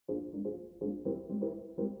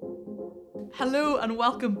Hello and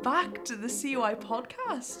welcome back to the CUI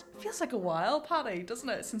podcast. Feels like a while, Paddy, doesn't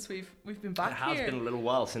it, since we've been back here? It has been a little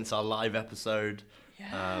while since our live episode,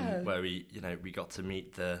 Yeah. where we got to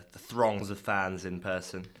meet the throngs of fans in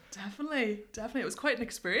person. Definitely. It was quite an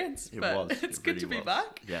experience, It but was. it's It good really to be was.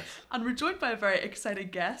 back. Yes. And we're joined by a very exciting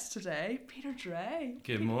guest today, Peter Dre.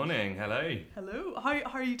 Good morning, hello. Hello. How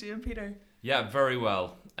are you doing, Peter? Yeah, very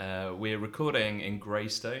well. We're recording in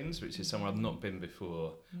Greystones, which is somewhere I've not been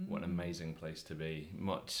before. What an amazing place to be.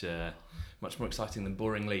 Much more exciting than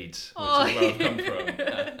Boring Leeds, which is where I've come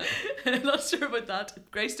from. I'm not sure about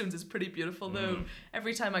that. Greystones is pretty beautiful though.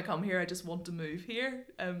 Every time I come here, I just want to move here.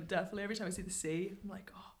 Definitely. Every time I see the sea, I'm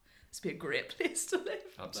like, oh, this would be a great place to live.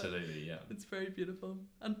 Absolutely, yeah. It's very beautiful.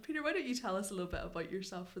 And Peter, why don't you tell us a little bit about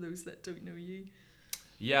yourself for those that don't know you?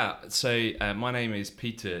 Yeah, so my name is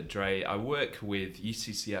Peter Dre. I work with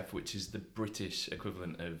UCCF, which is the British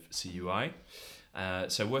equivalent of CUI.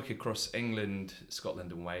 So I work across England,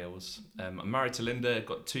 Scotland and Wales. I'm married to Linda,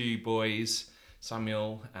 got two boys,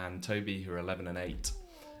 Samuel and Toby, who are 11 and 8.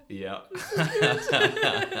 Yeah.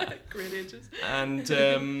 Great ages. And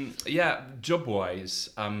job-wise,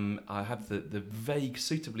 I have the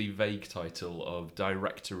suitably vague title of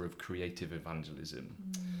Director of Creative Evangelism.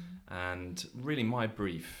 And really my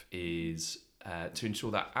brief is to ensure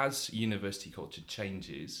that as university culture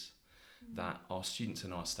changes, that our students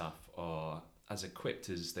and our staff are as equipped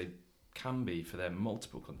as they can be for their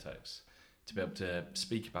multiple contexts to be able to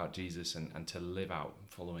speak about Jesus and to live out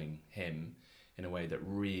following him in a way that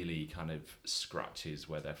really kind of scratches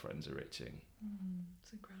where their friends are itching.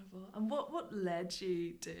 It's incredible. And what led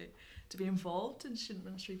you to be involved in student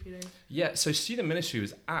ministry, Peter? Yeah, so student ministry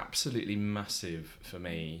was absolutely massive for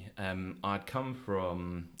me. I'd come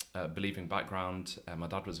from a believing background. My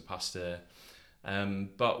dad was a pastor.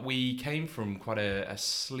 But we came from quite a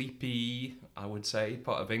sleepy, I would say,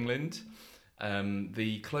 part of England.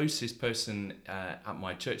 The closest person at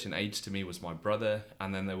my church in age to me was my brother.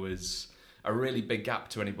 And then there was a really big gap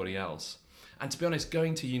to anybody else. And to be honest,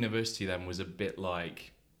 going to university then was a bit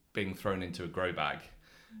like being thrown into a grow bag.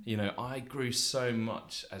 You know, I grew so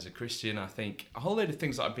much as a Christian. I think a whole load of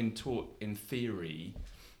things that I've been taught in theory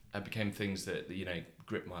became things that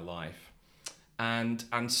gripped my life. And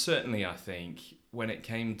certainly I think when it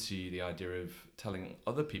came to the idea of telling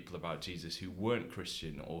other people about Jesus who weren't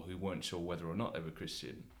Christian or who weren't sure whether or not they were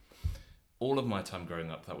Christian, all of my time growing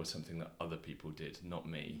up, that was something that other people did, not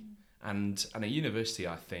me. And at university,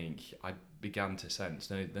 I think I began to sense,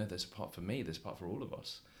 no, there's a part for me, there's a part for all of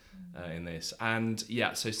us in this. And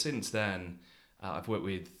yeah, so since then, I've worked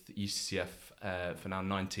with UCCF for now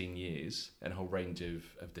 19 years in a whole range of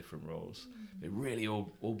different roles. It really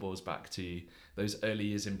all boils back to those early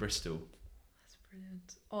years in Bristol. That's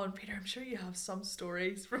brilliant. Oh, and Peter, I'm sure you have some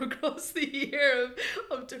stories from across the year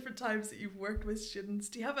of different times that you've worked with students.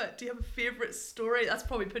 Do you have a favourite story? That's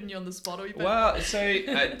probably putting you on the spot a wee bit. Well, so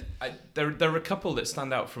there are a couple that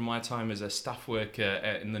stand out from my time as a staff worker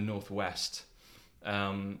in the Northwest.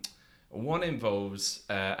 One involves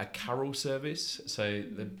a carol service. So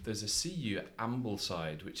there's a CU at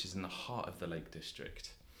Ambleside, which is in the heart of the Lake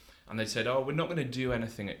District. And they said, we're not going to do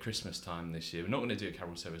anything at Christmas time this year. We're not going to do a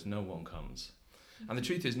carol service. No one comes. And the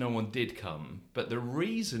truth is no one did come. But the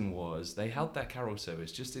reason was they held their carol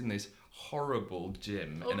service just in this horrible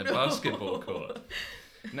gym in a basketball court.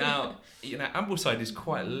 Now, Ambleside is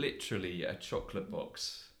quite literally a chocolate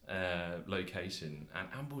box location. And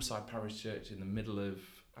Ambleside Parish Church in the middle of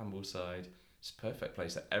Ambleside is a perfect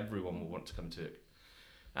place that everyone will want to come to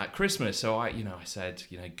at Christmas. So I said,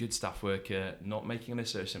 good staff worker, not making an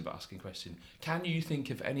assertion but asking a question. Can you think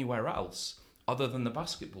of anywhere else other than the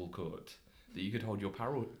basketball court that you could hold your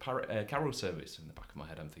carol service? In the back of my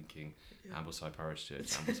head, I'm thinking, Ambleside Parish Church,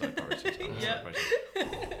 Ambleside Parish Church, Ambleside Parish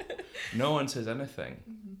Church. No one says anything.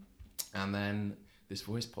 And then this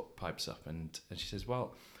voice pipes up and she says,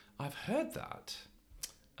 well, I've heard that.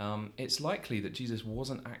 It's likely that Jesus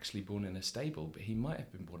wasn't actually born in a stable, but he might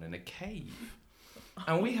have been born in a cave.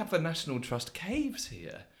 And we have the National Trust caves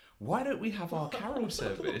here. Why don't we have our carol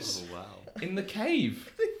service in the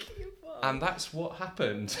cave? And that's what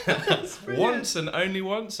happened. Once and only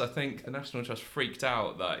once. I think the National Trust freaked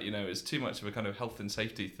out that, it's too much of a kind of health and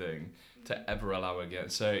safety thing to ever allow again.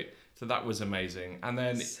 So that was amazing. And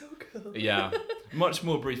then, so cool. Yeah, much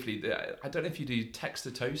more briefly, I don't know if you do text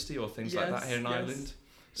to toasty or things like that here in Ireland.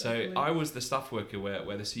 Definitely. So I was the staff worker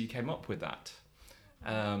where the CU came up with that.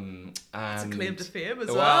 And it's a claim to fame as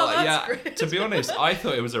well. That's great. To be honest, I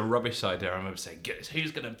thought it was a rubbish idea. I remember saying,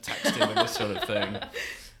 who's going to text him and this sort of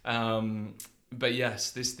thing. But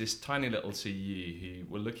yes, this tiny little CU who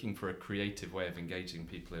were looking for a creative way of engaging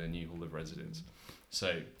people in a new hall of residence.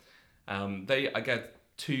 So I get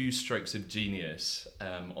two strokes of genius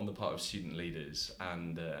on the part of student leaders,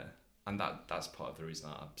 and that's part of the reason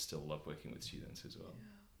I still love working with students as well.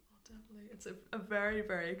 Yeah, definitely. It's a very,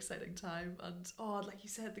 very exciting time, and like you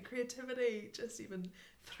said, the creativity just even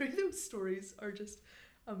through those stories are just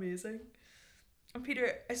amazing. And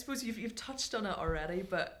Peter, I suppose you've touched on it already,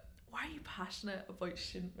 but why are you passionate about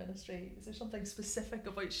student ministry? Is there something specific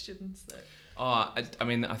about students that? I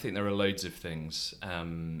mean, I think there are loads of things.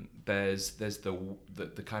 There's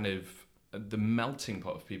the kind of the melting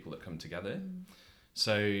pot of people that come together.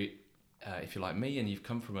 So if you're like me and you've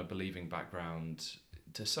come from a believing background,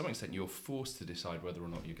 to some extent you're forced to decide whether or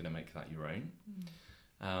not you're going to make that your own.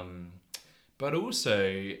 But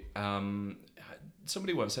also,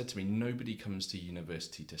 somebody once said to me, nobody comes to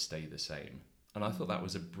university to stay the same. And I thought that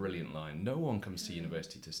was a brilliant line. No one comes to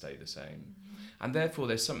university to stay the same. And therefore,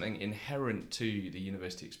 there's something inherent to the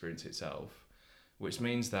university experience itself, which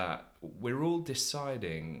means that we're all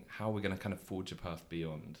deciding how we're going to kind of forge a path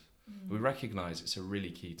beyond. We recognise it's a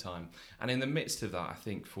really key time. And in the midst of that, I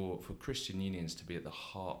think for Christian unions to be at the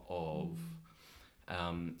heart of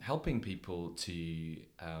helping people to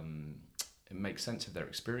make sense of their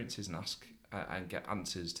experiences and ask and get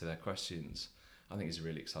answers to their questions, I think is a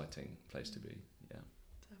really exciting place to be. Yeah,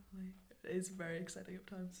 definitely, it is very exciting at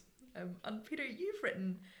times. And Peter, you've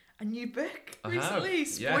written a new book recently.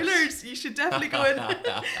 Spoilers! Yes. You should definitely go and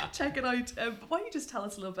check it out. But why don't you just tell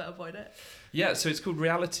us a little bit about it? Yeah, so it's called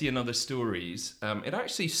Reality and Other Stories. It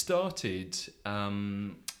actually started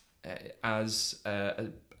as a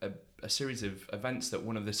series of events that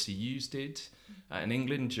one of the CUs did in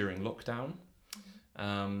England during lockdown.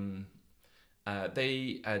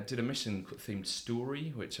 They did a mission-themed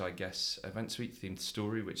story, which I guess Event Suite-themed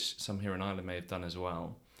story, which some here in Ireland may have done as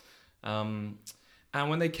well. And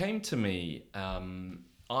when they came to me,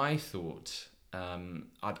 I thought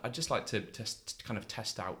I'd just like to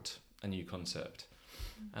test out a new concept.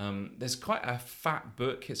 There's quite a fat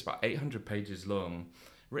book. It's about 800 pages long,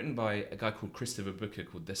 written by a guy called Christopher Booker,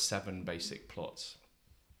 called The 7 Basic Plots.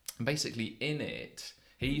 And basically in it,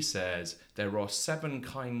 he says there are 7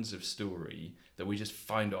 kinds of story that we just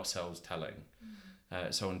find ourselves telling.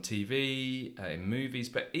 So on TV, in movies,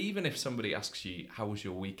 but even if somebody asks you, how was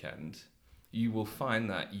your weekend? You will find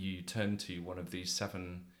that you turn to one of these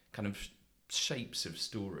 7 kind of shapes of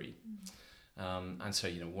story. And so,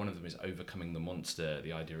 one of them is overcoming the monster,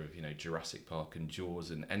 the idea of, Jurassic Park and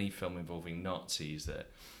Jaws and any film involving Nazis,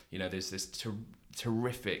 that, there's this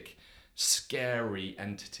terrific, scary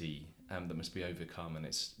entity that must be overcome, and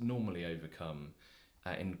it's normally overcome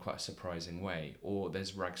in quite a surprising way. Or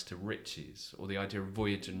there's rags to riches, or the idea of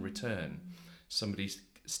voyage and return. Somebody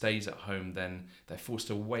stays at home, then they're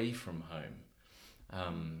forced away from home.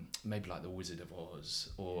 Maybe like the Wizard of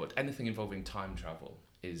Oz, or anything involving time travel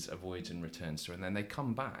is a voyage and return story. And then they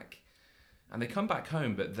come back, and they come back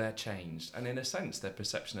home, but they're changed. And in a sense, their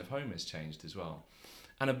perception of home has changed as well.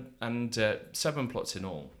 And 7 plots in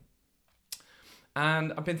all.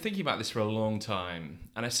 And I've been thinking about this for a long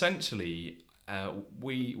time. And essentially,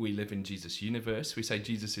 we live in Jesus' universe. We say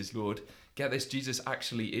Jesus is Lord. Get this, Jesus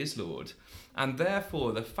actually is Lord. And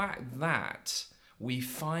therefore, the fact that we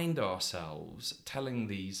find ourselves telling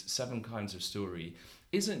these 7 kinds of story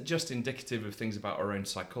isn't just indicative of things about our own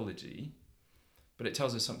psychology, but it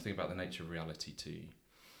tells us something about the nature of reality too.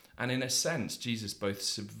 And in a sense, Jesus both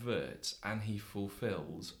subverts and he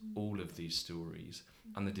fulfills all of these stories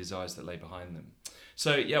and the desires that lay behind them.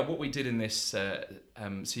 So yeah, what we did in this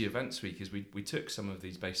CU Events Week is we took some of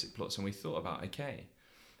these basic plots and we thought about, okay,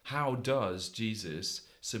 how does Jesus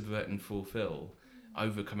subvert and fulfill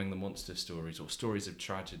overcoming the monster stories, or stories of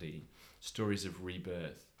tragedy, stories of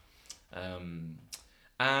rebirth?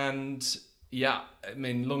 And yeah, I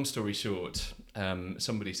mean, long story short,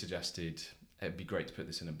 somebody suggested it'd be great to put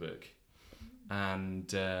this in a book. And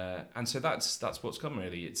so that's what's come,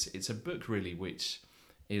 really. It's a book, really, which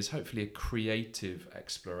is hopefully a creative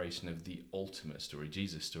exploration of the ultimate story,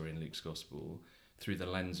 Jesus' story in Luke's Gospel, through the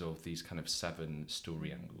lens of these kind of 7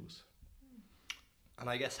 story angles. And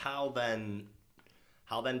I guess how then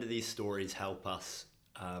do these stories help us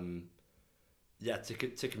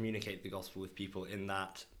to communicate the gospel with people, in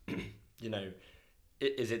that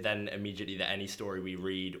is it then immediately that any story we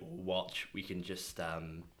read or watch we can just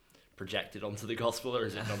project it onto the gospel, or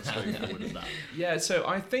is it not as straightforward as that? Yeah, so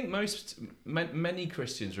I think many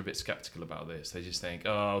Christians are a bit skeptical about this. They just think,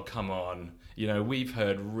 oh, come on, we've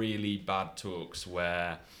heard really bad talks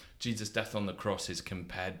where Jesus' death on the cross is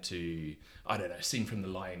compared to, I don't know, a scene from The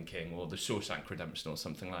Lion King or The Shawshank Redemption or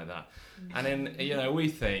something like that. And then, we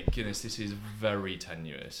think, this is very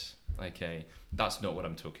tenuous. Okay, that's not what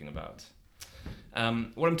I'm talking about.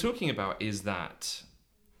 What I'm talking about is that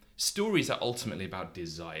stories are ultimately about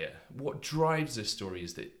desire. What drives a story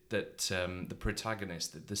is that the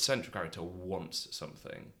protagonist, the central character, wants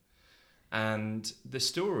something. And the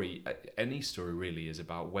story, any story really, is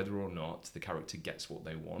about whether or not the character gets what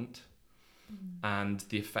they want and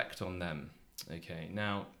the effect on them. Okay,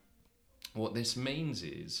 now, what this means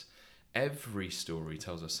is every story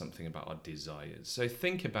tells us something about our desires. So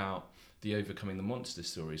think about the Overcoming the Monster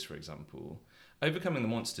stories, for example. Overcoming the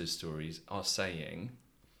Monsters stories are saying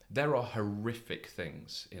there are horrific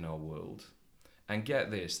things in our world. And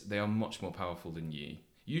get this, they are much more powerful than you.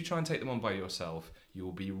 You try and take them on by yourself, you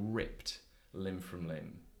will be ripped limb from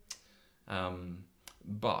limb.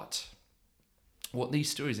 But what these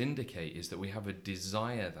stories indicate is that we have a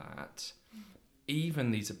desire that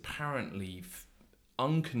even these apparently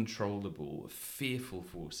uncontrollable, fearful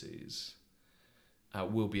forces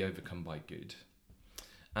will be overcome by good.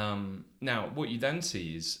 Now, what you then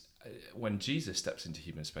see is when Jesus steps into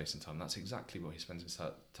human space and time, that's exactly what he spends his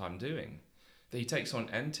time doing. That he takes on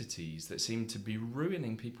entities that seem to be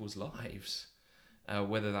ruining people's lives,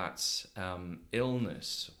 whether that's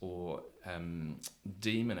illness or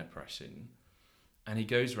demon oppression. And he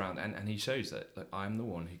goes around and he shows that I'm the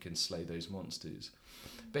one who can slay those monsters.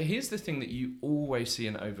 But here's the thing that you always see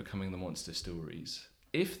in Overcoming the Monster stories.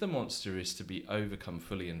 If the monster is to be overcome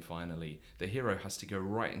fully and finally, the hero has to go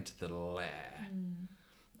right into the lair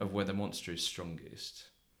of where the monster is strongest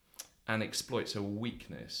and exploits a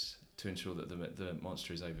weakness to ensure that the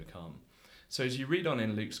monster is overcome. So as you read on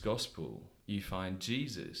in Luke's Gospel, you find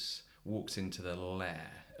Jesus walks into the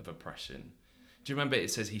lair of oppression. Do you remember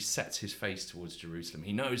it says he sets his face towards Jerusalem?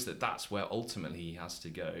 He knows that that's where ultimately he has to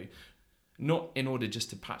go. Not in order just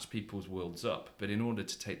to patch people's worlds up, but in order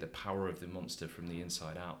to take the power of the monster from the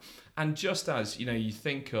inside out. And just as, you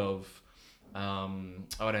think of,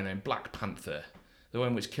 Black Panther, the way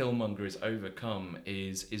in which Killmonger is overcome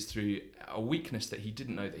is through a weakness that he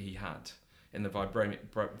didn't know that he had in the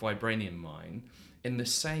vibranium mine. In the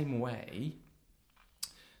same way,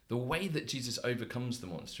 the way that Jesus overcomes the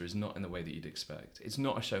monster is not in the way that you'd expect. It's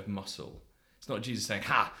not a show of muscle. It's not Jesus saying,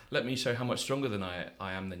 let me show how much stronger than I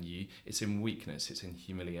am than you. It's in weakness. It's in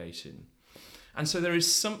humiliation. And so there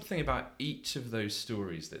is something about each of those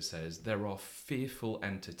stories that says there are fearful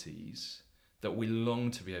entities that we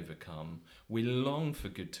long to be overcome. We long for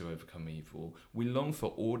good to overcome evil. We long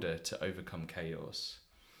for order to overcome chaos.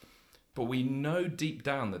 But we know deep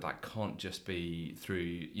down that can't just be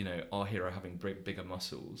through, our hero having bigger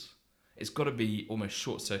muscles. It's got to be almost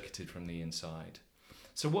short-circuited from the inside.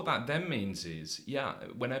 So what that then means is,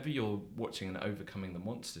 whenever you're watching an Overcoming the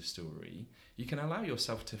Monster story, you can allow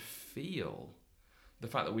yourself to feel the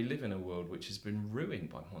fact that we live in a world which has been ruined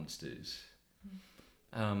by monsters.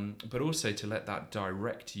 But also to let that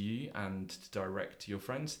direct you and to direct your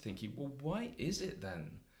friends thinking, well, why is it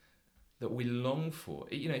then that we long for,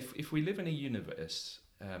 if we live in a universe,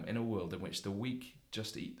 in a world in which the weak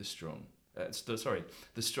just eat the strong,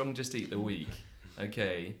 the strong just eat the weak,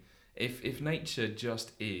 okay? If nature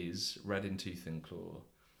just is red in tooth and claw,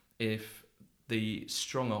 if the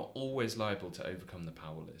strong are always liable to overcome the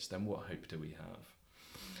powerless, then what hope do we have?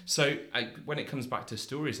 So when it comes back to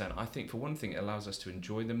stories then, I think for one thing, it allows us to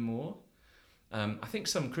enjoy them more. I think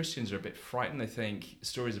some Christians are a bit frightened. They think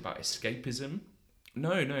stories about escapism.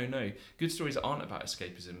 No. Good stories aren't about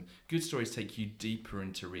escapism. Good stories take you deeper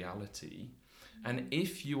into reality. And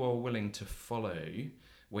if you are willing to follow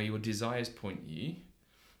where your desires point you,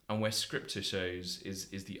 and where Scripture shows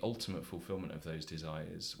is the ultimate fulfillment of those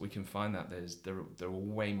desires, we can find that there are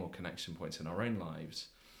way more connection points in our own lives,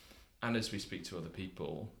 and as we speak to other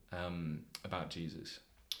people about Jesus.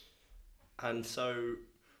 And so,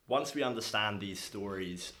 once we understand these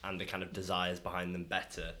stories and the kind of desires behind them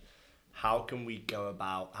better, how can we go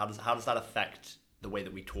about? How does that affect the way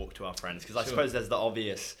that we talk to our friends? Because I suppose there's the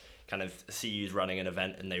obvious kind of CU's running an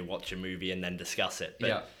event and they watch a movie and then discuss it,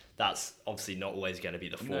 but that's obviously not always going to be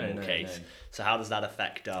the formal case. No. So how does that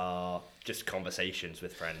affect our just conversations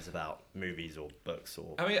with friends about movies or books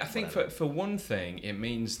or I think for one thing, it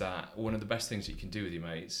means that one of the best things you can do with your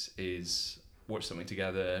mates is watch something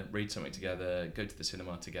together, read something together, go to the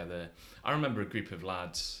cinema together. I remember a group of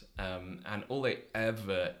lads and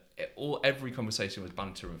every conversation was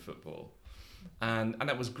banter and football. And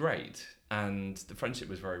that was great. And the friendship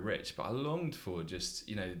was very rich. But I longed for just,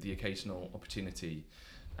 the occasional opportunity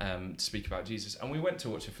to speak about Jesus. And we went to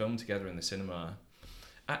watch a film together in the cinema.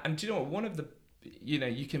 And do you know what? One of the,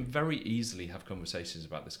 you can very easily have conversations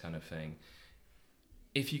about this kind of thing.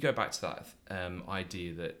 If you go back to that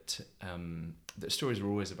idea that stories are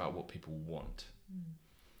always about what people want.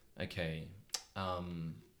 Okay.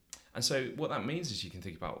 And so what that means is you can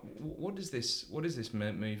think about what does this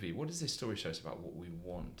movie, what does this story show us about what we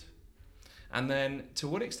want? And then to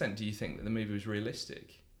what extent do you think that the movie was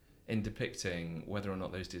realistic in depicting whether or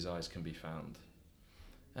not those desires can be found?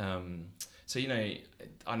 So, you know,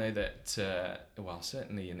 I know that, well,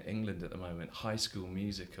 certainly in England at the moment, High School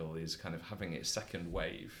Musical is kind of having its second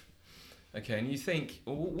wave. Okay, and you think,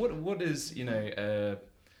 well, what is, you know,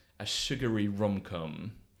 a sugary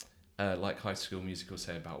rom-com like High School Musical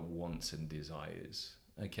say about wants and desires?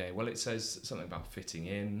 Okay, well, it says something about fitting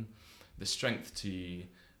in, the strength to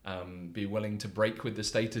be willing to break with the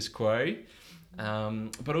status quo,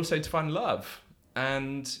 but also to find love.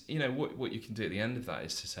 And, you know, what you can do at the end of that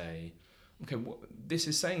is to say, okay, this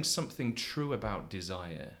is saying something true about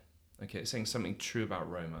desire. Okay, it's saying something true about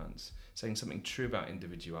romance, saying something true about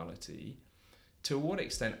individuality. To what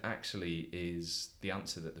extent actually is the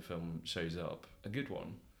answer that the film shows up a good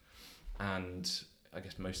one? And I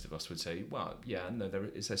guess most of us would say, well, yeah, no,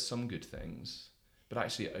 it says some good things, but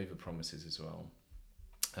actually it overpromises as well.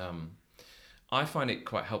 I find it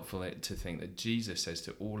quite helpful to think that Jesus says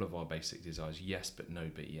to all of our basic desires, yes, but no,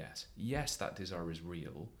 but yes. Yes, that desire is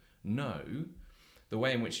real. No, the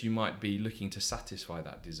way in which you might be looking to satisfy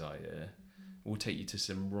that desire will take you to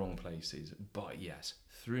some wrong places. But yes,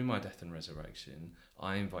 through my death and resurrection,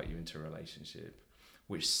 I invite you into a relationship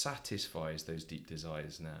which satisfies those deep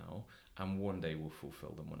desires now, and one day will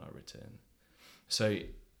fulfill them when I return. So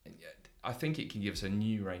I think it can give us a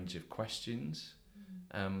new range of questions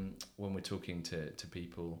when we're talking to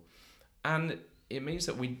people. And it means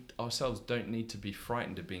that we ourselves don't need to be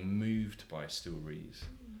frightened of being moved by stories,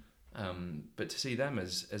 but to see them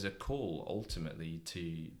as a call ultimately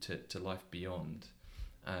to life beyond,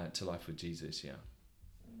 to life with Jesus. Yeah.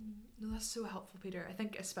 No, that's so helpful, Peter. I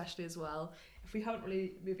think especially as well, if we haven't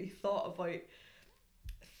really maybe thought about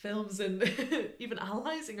films and even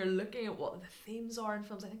analysing or looking at what the themes are in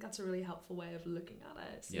films, I think that's a really helpful way of looking at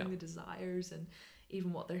it, seeing the desires and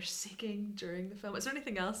even what they're seeking during the film. Is there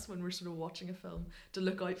anything else when we're sort of watching a film to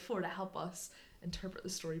look out for to help us interpret the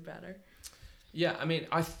story better? Yeah, I mean,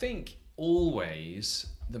 I think always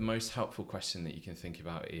the most helpful question that you can think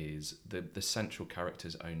about is the central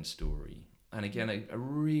character's own story. And again, a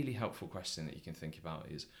really helpful question that you can think about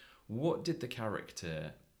is, what did the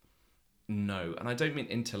character know? And I don't mean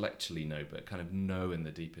intellectually know, but kind of know in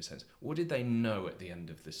the deeper sense. What did they know at the end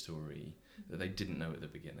of the story that they didn't know at the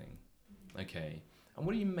beginning? Okay, and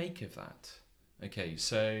what do you make of that? Okay,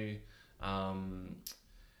 so, you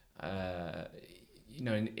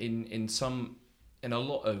know, in a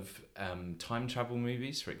lot of time travel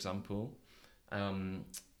movies, for example,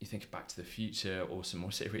 you think Back to the Future or some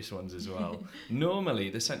more serious ones as well. Normally,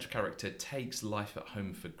 the central character takes life at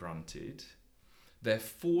home for granted. They're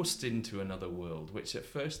forced into another world, which at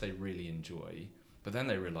first they really enjoy, but then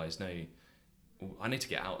they realise, no, I need to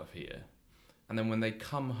get out of here. And then when they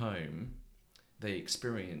come home, they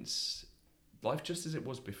experience life just as it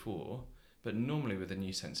was before, but normally with a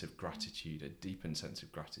new sense of gratitude, a deepened sense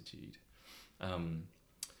of gratitude.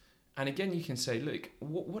 And again, you can say, look,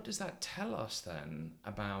 what does that tell us then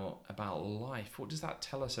about life? What does that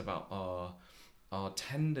tell us about our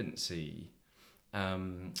tendency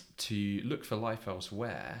to look for life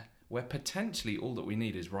elsewhere, where potentially all that we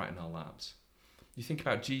need is right in our laps? You think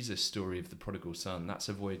about Jesus' story of the prodigal son, that's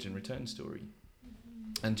a voyage and return story.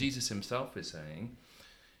 And Jesus himself is saying,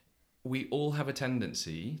 we all have a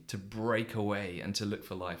tendency to break away and to look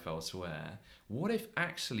for life elsewhere. What if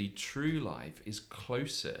actually true life is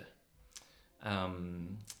closer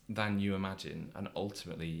than you imagine, and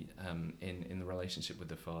ultimately in the relationship with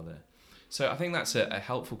the Father? So I think that's a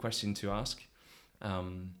helpful question to ask,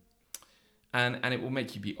 and it will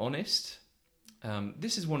make you be honest.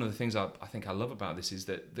 This is one of the things I think I love about this, is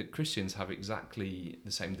that Christians have exactly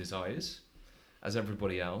the same desires as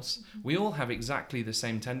everybody else. We all have exactly the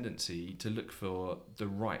same tendency to look for the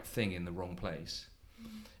right thing in the wrong place.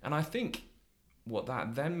 And I think what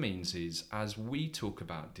that then means is, as we talk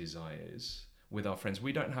about desires with our friends,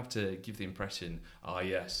 we don't have to give the impression,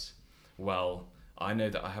 yes, well, I know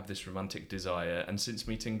that I have this romantic desire, and since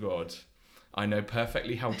meeting God, I know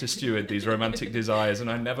perfectly how to steward these romantic desires, and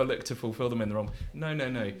I never look to fulfill them in the wrong. No.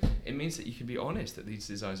 It means that you can be honest that these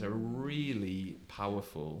desires are really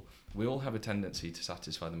powerful. We all have a tendency to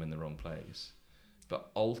satisfy them in the wrong place.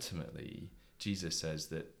 But ultimately, Jesus says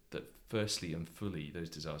that firstly and fully, those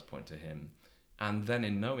desires point to him. And then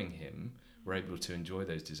in knowing him, we're able to enjoy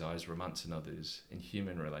those desires, romance in others, in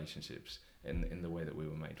human relationships, in the way that we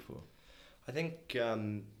were made for. I think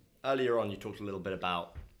earlier on you talked a little bit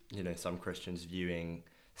about, you know, some Christians viewing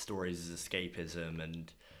stories as escapism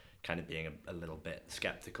and kind of being a little bit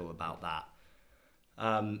skeptical about that.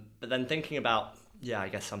 But then thinking about, I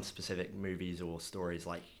guess some specific movies or stories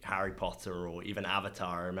like Harry Potter or even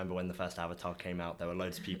Avatar. I remember when the first Avatar came out, there were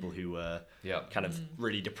loads of people who were kind of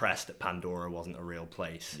really depressed that Pandora wasn't a real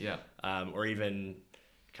place. Yeah. Or even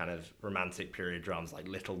kind of romantic period dramas like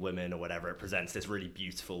Little Women or whatever. It presents this really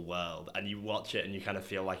beautiful world, and you watch it and you kind of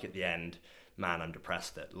feel like at the end, man, I'm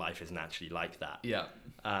depressed that life isn't actually like that. Yeah.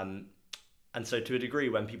 And so to a degree,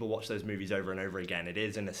 when people watch those movies over and over again, it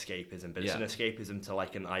is an escapism, but it's an escapism to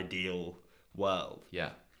like an ideal world. Yeah.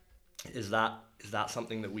 Is that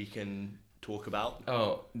something that we can talk about?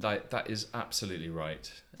 Oh, that is absolutely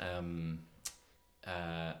right.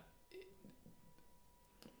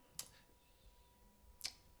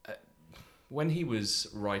 When he was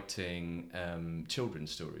writing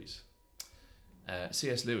children's stories,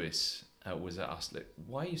 C.S. Lewis was asked, "Look,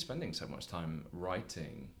 why are you spending so much time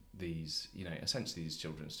writing these, essentially these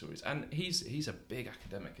children's stories?" And he's a big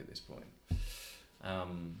academic at this point.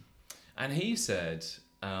 And he said,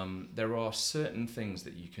 there are certain things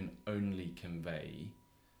that you can only convey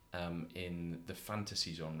in the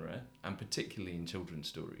fantasy genre, and particularly in children's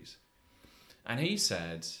stories. And he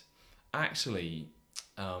said, actually,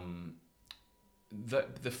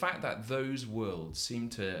 the fact that those worlds seem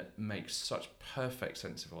to make such perfect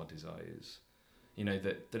sense of our desires,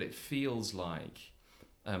 that it feels like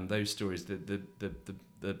those stories, the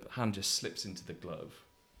hand just slips into the glove,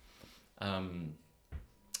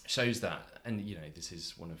 shows that. And this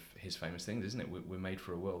is one of his famous things, isn't it? We're made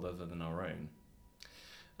for a world other than our own.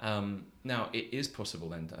 Now it is possible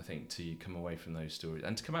then, I think, to come away from those stories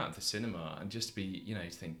and to come out of the cinema and just be, to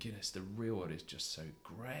think, goodness, the real world is just so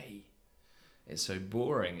grey, it's so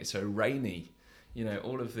boring, it's so rainy,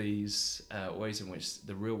 all of these ways in which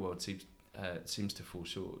the real world seems to fall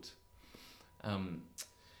short.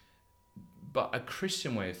 But a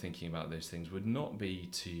Christian way of thinking about those things would not be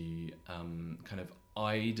to kind of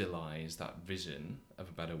idolize that vision of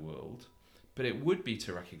a better world, but it would be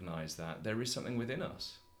to recognize that there is something within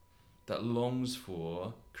us that longs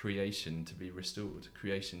for creation to be restored,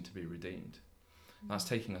 creation to be redeemed. That's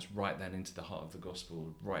taking us right then into the heart of the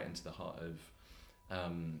gospel, right into the heart of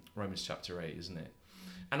Romans chapter 8, isn't it?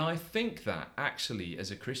 And I think that actually as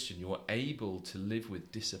a Christian you're able to live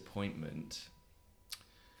with disappointment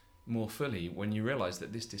more fully when you realize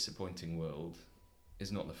that this disappointing world is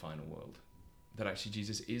not the final world, that actually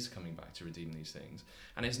Jesus is coming back to redeem these things.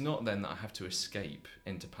 And it's not then that I have to escape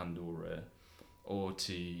into Pandora or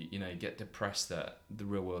to get depressed that the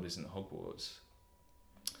real world isn't Hogwarts,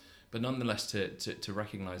 but nonetheless to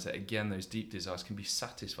recognize that again those deep desires can be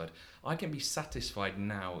satisfied. I can be satisfied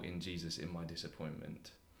now in Jesus in my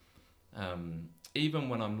disappointment, even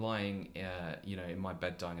when I'm lying in my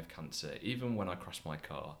bed dying of cancer, even when I crash my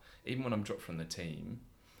car, even when I'm dropped from the team.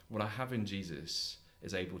 What I have in Jesus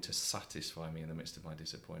is able to satisfy me in the midst of my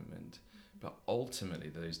disappointment. But ultimately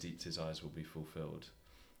those deep desires will be fulfilled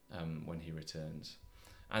when he returns.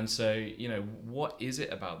 And so, what is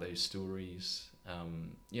it about those stories?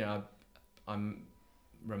 I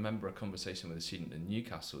remember a conversation with a student in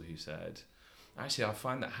Newcastle who said, actually, I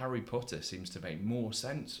find that Harry Potter seems to make more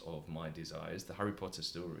sense of my desires, the Harry Potter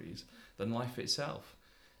stories, than life itself.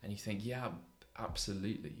 And you think, yeah,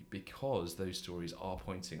 absolutely, because those stories are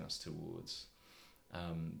pointing us towards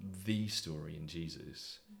the story in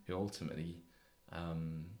Jesus, who ultimately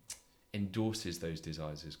endorses those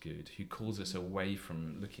desires as good, who calls us away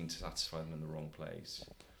from looking to satisfy them in the wrong place,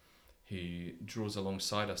 who draws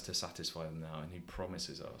alongside us to satisfy them now, and who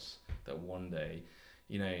promises us that one day,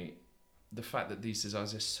 the fact that these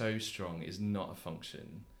desires are so strong is not a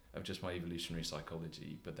function of just my evolutionary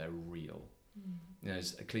psychology, but they're real.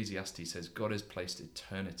 As Ecclesiastes says, God has placed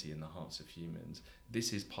eternity in the hearts of humans.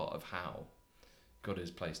 This is part of how God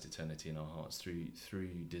has placed eternity in our hearts, through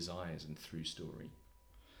desires and through story.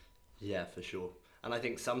 Yeah, for sure. And I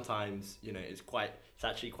think sometimes, it's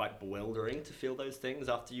actually quite bewildering to feel those things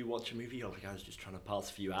after you watch a movie. You're like, I was just trying to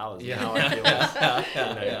pass a few hours. Yeah. Now I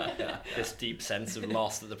feel this deep sense of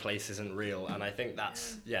loss that the place isn't real. And I think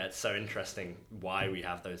that's, it's so interesting why we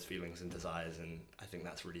have those feelings and desires. And I think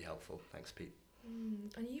that's really helpful. Thanks, Pete.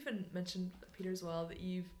 And you even mentioned, Peter, as well, that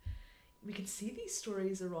we can see these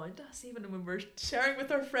stories around us, even when we're sharing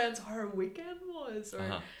with our friends how our weekend was,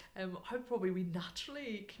 or how probably we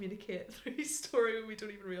naturally communicate through story when we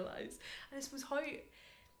don't even realise. And I suppose how,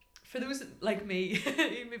 for those like me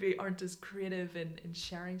who maybe aren't as creative in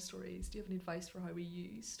sharing stories, do you have any advice for how we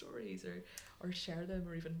use stories or share them,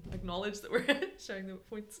 or even acknowledge that we're sharing them at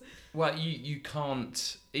points? Well, you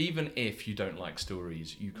can't, even if you don't like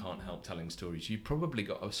stories, you can't help telling stories. You've probably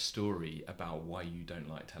got a story about why you don't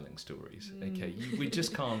like telling stories. Okay, we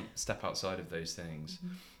just can't step outside of those things.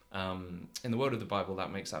 In the world of the Bible,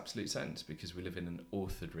 that makes absolute sense because we live in an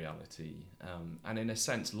authored reality. And in a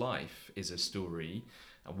sense, life is a story.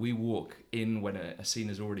 And we walk in when a scene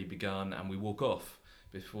has already begun, and we walk off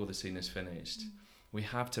before the scene is finished. We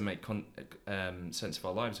have to make sense of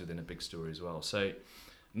our lives within a big story as well. So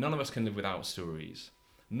none of us can live without stories.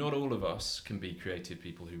 Not all of us can be creative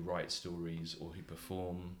people who write stories or who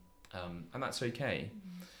perform, and that's okay.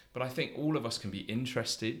 But I think all of us can be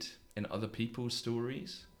interested in other people's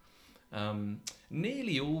stories.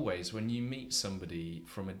 Nearly always when you meet somebody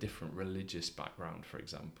from a different religious background, for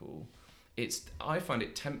example, I find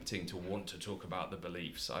it tempting to want to talk about the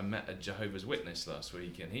beliefs. I met a Jehovah's Witness last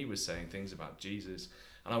week, and he was saying things about Jesus,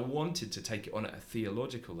 and I wanted to take it on at a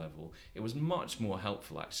theological level. It was much more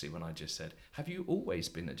helpful, actually, when I just said, have you always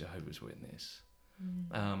been a Jehovah's Witness?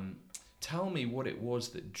 Tell me what it was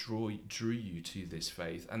that drew you to this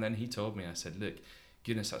faith. And then he told me, I said, look,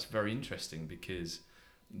 goodness, that's very interesting, because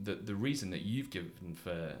the reason that you've given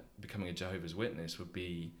for becoming a Jehovah's Witness would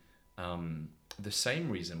be the same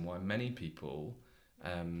reason why many people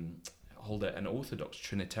hold an orthodox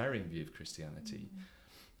Trinitarian view of Christianity.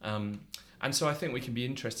 And so I think we can be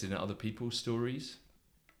interested in other people's stories.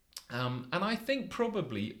 And I think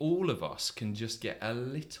probably all of us can just get a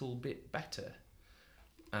little bit better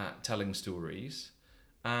at telling stories.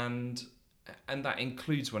 And that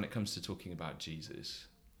includes when it comes to talking about Jesus.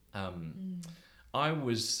 I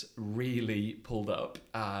was really pulled up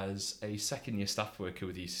as a second-year staff worker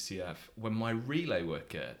with UCCF when my relay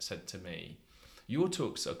worker said to me, your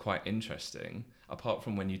talks are quite interesting, apart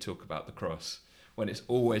from when you talk about the cross, when it's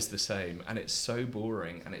always the same, and it's so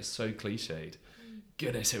boring, and it's so cliched.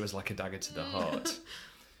 Goodness, it was like a dagger to the heart.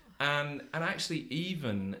 And actually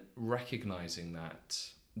even recognising that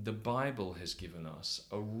the Bible has given us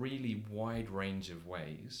a really wide range of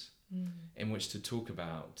ways in which to talk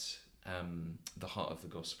about the heart of the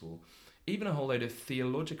gospel, even a whole load of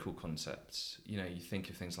theological concepts. You know, you think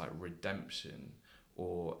of things like redemption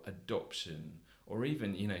or adoption, or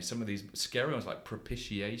even, you know, some of these scary ones like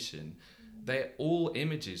propitiation. They're all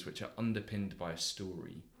images which are underpinned by a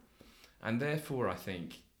story. And therefore, I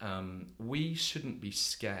think we shouldn't be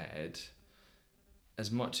scared,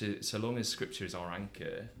 as much as, so long as Scripture is our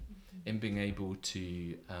anchor, in being able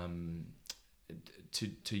to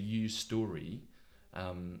use story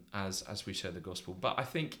as we share the gospel. But I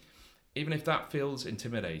think even if that feels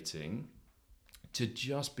intimidating, to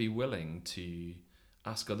just be willing to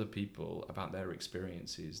ask other people about their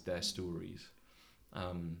experiences, their stories.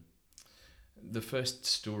 The first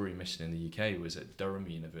story mission in the UK was at Durham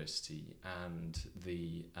University, and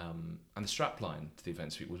the strapline to the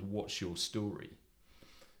event suite was "What's your story?"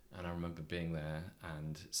 And I remember being there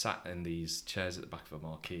and sat in these chairs at the back of a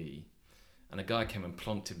marquee, and a guy came and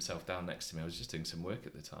plonked himself down next to me. I was just doing some work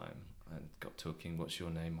at the time and got talking. What's your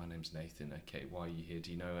name? My name's Nathan. Okay, why are you here?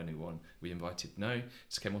 Do you know anyone we invited? No,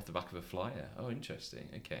 just came off the back of a flyer. Oh, interesting.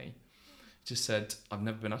 Okay. Just said, I've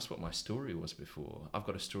never been asked what my story was before. I've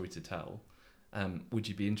got a story to tell. Would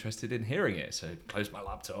you be interested in hearing it? So closed my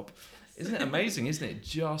laptop. Isn't it amazing, isn't it?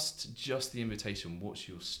 Just the invitation, what's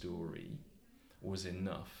your story, was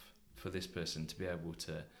enough for this person to be able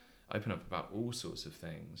to open up about all sorts of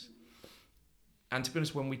things. And to be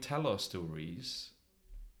honest, when we tell our stories,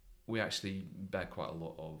 we actually bear quite a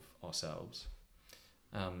lot of ourselves.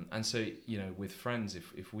 And so, you know, with friends,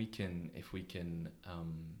 if we can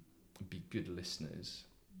be good listeners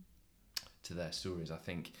to their stories, I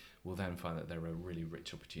think we'll then find that there are really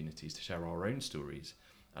rich opportunities to share our own stories,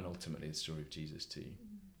 and ultimately the story of Jesus too.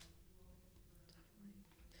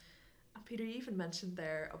 And Peter, you even mentioned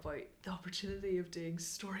there about the opportunity of doing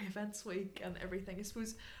Story Events Week and everything. I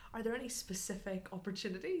suppose, are there any specific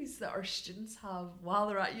opportunities that our students have while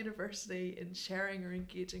they're at university in sharing or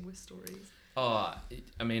engaging with stories? I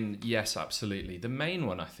mean, yes, absolutely. The main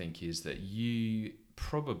one, I think, is that you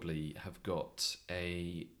probably have got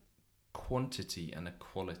a quantity and a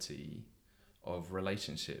quality of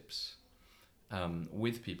relationships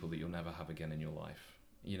with people that you'll never have again in your life.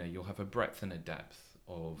 You know, you'll have a breadth and a depth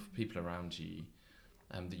of people around you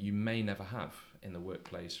that you may never have in the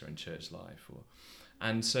workplace or in church life.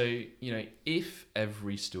 And so, you know, if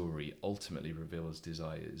every story ultimately reveals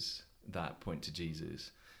desires that point to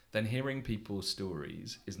Jesus, then hearing people's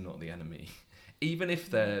stories is not the enemy. Even if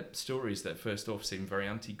they're stories that first off seem very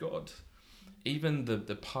anti-God, even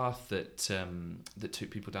the path that took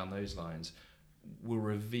people down those lines will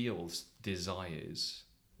reveal desires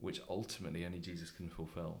which ultimately only Jesus can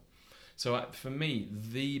fulfill. So for me,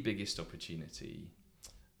 the biggest opportunity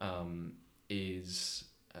is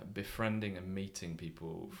befriending and meeting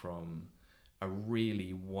people from a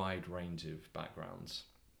really wide range of backgrounds.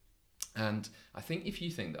 And I think if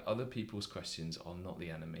you think that other people's questions are not the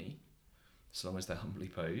enemy, so long as they're humbly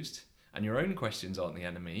posed, and your own questions aren't the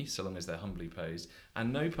enemy, so long as they're humbly posed,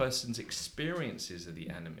 and no person's experiences are the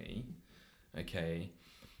enemy, okay,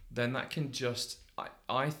 then that can just,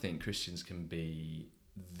 I think Christians can be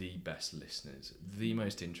the best listeners, the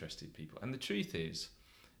most interested people. And the truth is,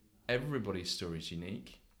 everybody's story is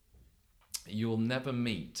unique. You'll never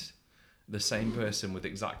meet the same person with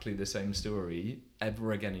exactly the same story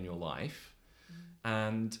ever again in your life.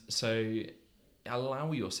 And so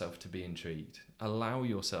allow yourself to be intrigued. Allow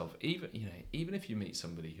yourself, even if you meet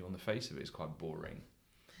somebody who on the face of it is quite boring,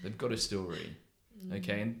 they've got a story,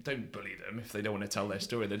 okay? And don't bully them if they don't want to tell their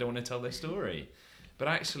story. They don't want to tell their story. But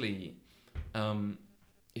actually,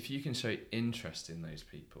 if you can show interest in those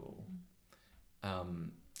people,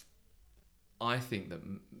 I think that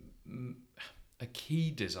a key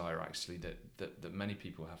desire actually that many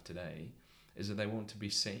people have today is that they want to be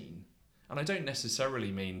seen. And I don't necessarily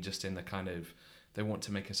mean just in the kind of they want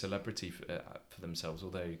to make a celebrity for themselves,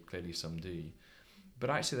 although clearly some do. But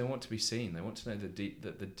actually they want to be seen. They want to know that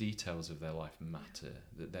the details of their life matter,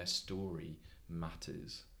 that their story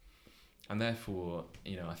matters. And therefore,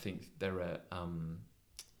 I think there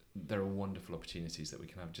are wonderful opportunities that we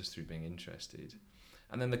can have just through being interested.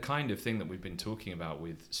 And then the kind of thing that we've been talking about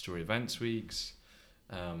with Story Events Weeks,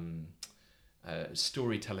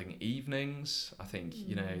 storytelling evenings, I think,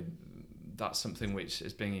 that's something which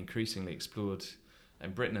is being increasingly explored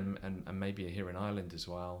in Britain and maybe here in Ireland as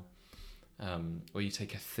well, where you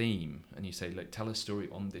take a theme and you say, look, tell a story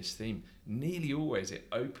on this theme. Nearly always it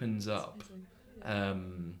opens up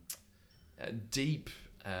deep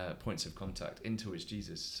points of contact into which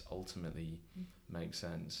Jesus ultimately makes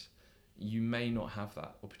sense. You may not have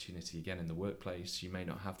that opportunity again in the workplace. You may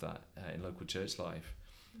not have that in local church life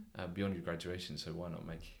beyond your graduation. So why not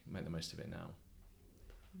make the most of it now?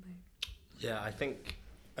 Yeah, I think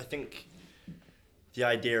the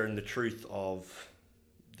idea and the truth of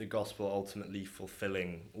the gospel ultimately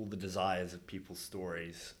fulfilling all the desires of people's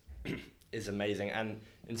stories is amazing, and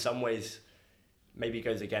in some ways maybe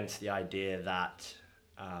goes against the idea that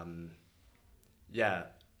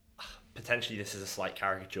potentially this is a slight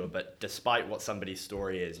caricature, but despite what somebody's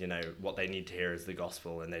story is, what they need to hear is the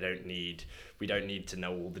gospel, and we don't need to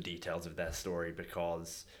know all the details of their story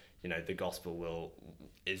because, the gospel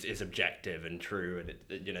is objective and true,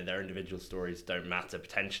 and their individual stories don't matter,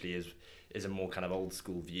 potentially is a more kind of old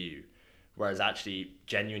school view. Whereas actually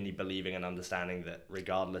genuinely believing and understanding that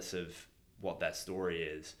regardless of what their story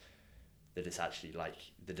is, that it's actually like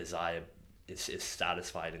the desire is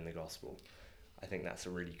satisfied in the gospel. I think that's a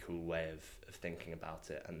really cool way of thinking about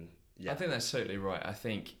it. And yeah, I think that's totally right. I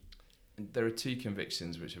think there are two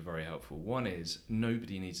convictions which are very helpful. One is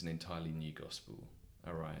nobody needs an entirely new gospel.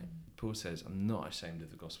 All right. Paul says, I'm not ashamed of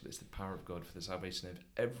the gospel. It's the power of God for the salvation of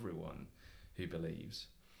everyone who believes.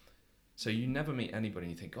 So you never meet anybody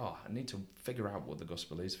and you think, I need to figure out what the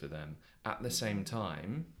gospel is for them. At the same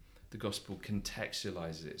time, the gospel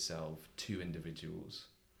contextualizes itself to individuals.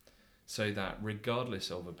 So that regardless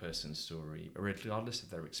of a person's story, regardless of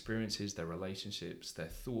their experiences, their relationships, their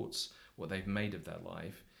thoughts, what they've made of their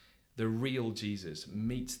life, the real Jesus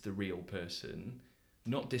meets the real person,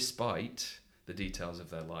 not despite the details of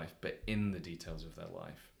their life, but in the details of their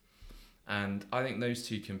life. And I think those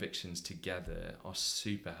two convictions together are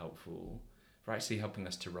super helpful for actually helping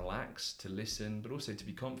us to relax, to listen, but also to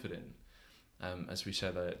be confident as we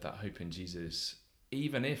share that hope in Jesus,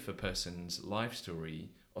 even if a person's life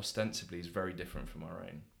story ostensibly is very different from our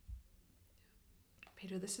own.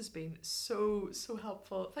 Peter, this has been so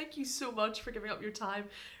helpful. Thank you so much for giving up your time.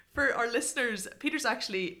 For our listeners, Peter's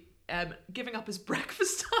actually giving up his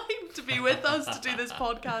breakfast time to be with us to do this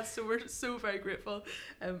podcast, so we're so very grateful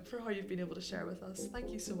for how you've been able to share with us. Thank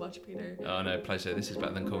you so much, Peter. Oh no, pleasure. This is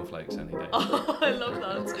better than cornflakes any day. Oh, I love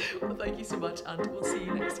that. Well, thank you so much, and we'll see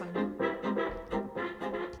you next time.